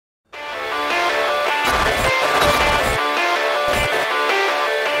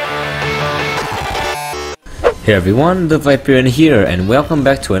Hey everyone, TheViperian here, and welcome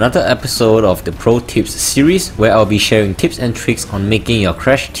back to another episode of the Pro Tips series where I'll be sharing tips and tricks on making your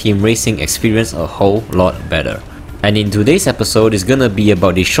Crash Team Racing experience a whole lot better. And in today's episode is gonna be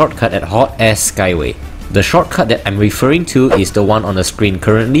about the shortcut at Hot Air Skyway. The shortcut that I'm referring to is the one on the screen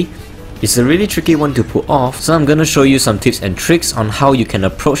currently. It's a really tricky one to pull off, so I'm gonna show you some tips and tricks on how you can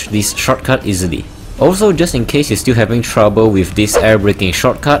approach this shortcut easily. Also, just in case you're still having trouble with this air braking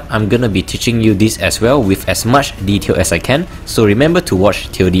shortcut, I'm gonna be teaching you this as well with as much detail as I can, so remember to watch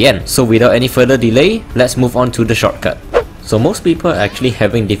till the end. So without any further delay, let's move on to the shortcut. So most people are actually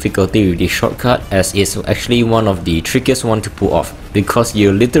having difficulty with this shortcut, as it's actually one of the trickiest one to pull off, because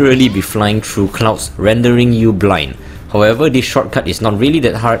you'll literally be flying through clouds, rendering you blind. However, this shortcut is not really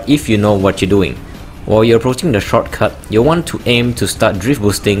that hard if you know what you're doing. While you're approaching the shortcut, you'll want to aim to start drift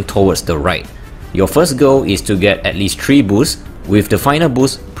boosting towards the right. Your first goal is to get at least 3 boosts, with the final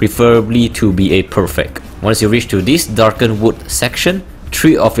boost preferably to be a perfect. Once you reach to this darkened wood section,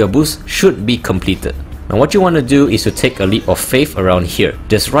 3 of your boosts should be completed. Now what you want to do is to take a leap of faith around here,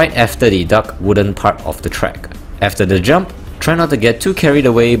 just right after the dark wooden part of the track. After the jump, try not to get too carried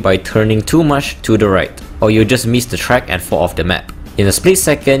away by turning too much to the right, or you'll just miss the track and fall off the map. In a split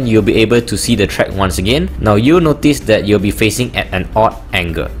second, you'll be able to see the track once again. Now you'll notice that you'll be facing at an odd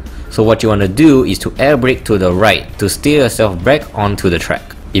angle. So what you want to do is to air brake to the right to steer yourself back onto the track.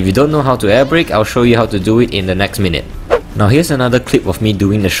 If you don't know how to air brake, I'll show you how to do it in the next minute. Now here's another clip of me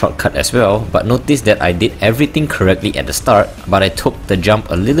doing the shortcut as well, but notice that I did everything correctly at the start, but I took the jump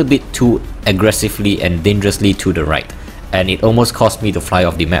a little bit too aggressively and dangerously to the right, and it almost caused me to fly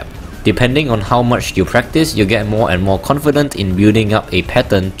off the map. Depending on how much you practice, you get more and more confident in building up a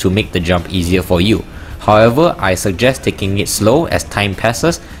pattern to make the jump easier for you. However, I suggest taking it slow as time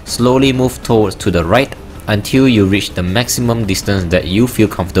passes. Slowly move towards to the right until you reach the maximum distance that you feel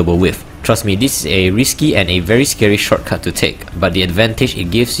comfortable with. Trust me, this is a risky and a very scary shortcut to take, but the advantage it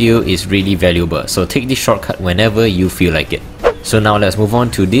gives you is really valuable, so take this shortcut whenever you feel like it. So now let's move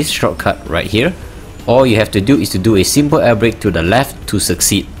on to this shortcut right here. All you have to do is to do a simple air brake to the left to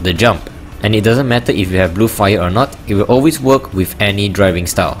succeed the jump. And it doesn't matter if you have blue fire or not, it will always work with any driving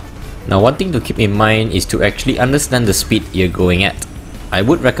style. Now one thing to keep in mind is to actually understand the speed you're going at. I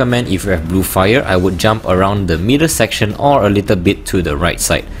would recommend if you have blue fire, I would jump around the middle section or a little bit to the right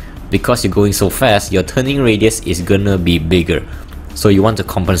side. Because you're going so fast, your turning radius is gonna be bigger, so you want to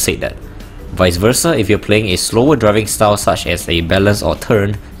compensate that. Vice versa, if you're playing a slower driving style such as a balance or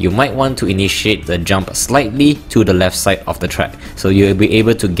turn, you might want to initiate the jump slightly to the left side of the track, so you'll be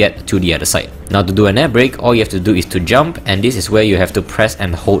able to get to the other side. Now to do an air brake, all you have to do is to jump, and this is where you have to press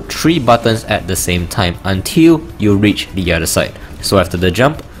and hold 3 buttons at the same time until you reach the other side. So after the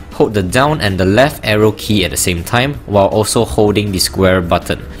jump, hold the down and the left arrow key at the same time while also holding the square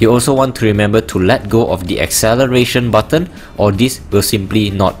button. You also want to remember to let go of the acceleration button, or this will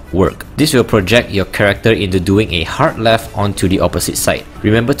simply not work. This will project your character into doing a hard left onto the opposite side.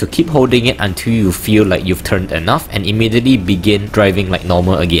 Remember to keep holding it until you feel like you've turned enough and immediately begin driving like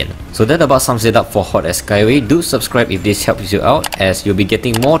normal again. So that about sums it up for Hot Air Skyway. Do subscribe if this helps you out, as you'll be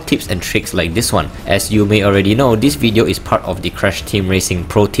getting more tips and tricks like this one. As you may already know, this video is part of the Crash Team Racing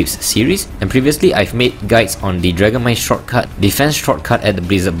Pro Tips series, and previously I've made guides on the Dragon Mine shortcut, defense shortcut at the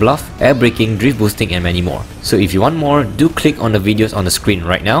Blizzard Bluff, air braking, drift boosting, and many more. So if you want more, do click on the videos on the screen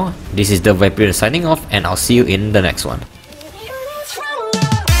right now. This is TheViperian signing off, and I'll see you in the next one.